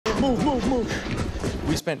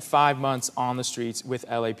We spent 5 months on the streets with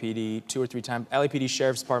LAPD 2 or 3 times, LAPD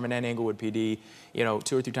Sheriff's Department and Englewood PD, you know,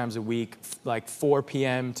 2 or 3 times a week, like 4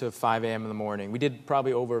 p.m. to 5 a.m. in the morning. We did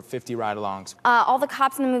probably over 50 ride-alongs. All the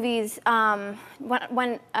cops in the movies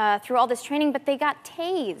went through all this training, but they got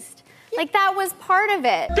tased. Like, that was part of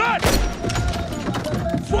it. God!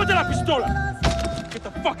 Suelta la pistola! Get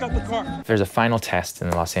the fuck out the car! There's a final test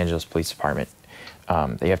in the Los Angeles Police Department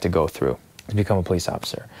that you have to go through to become a police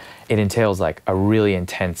officer. It entails like a really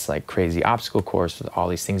intense, like crazy obstacle course with all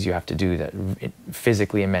these things you have to do that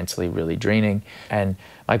physically and mentally really draining. And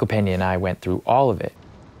Michael Pena and I went through all of it.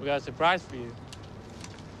 We got a surprise for you.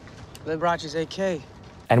 Liberace's AK.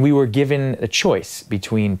 And we were given a choice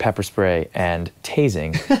between pepper spray and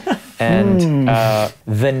tasing. And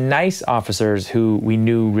the nice officers who we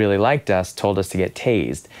knew really liked us told us to get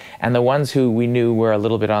tased. And the ones who we knew were a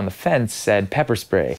little bit on the fence said pepper spray.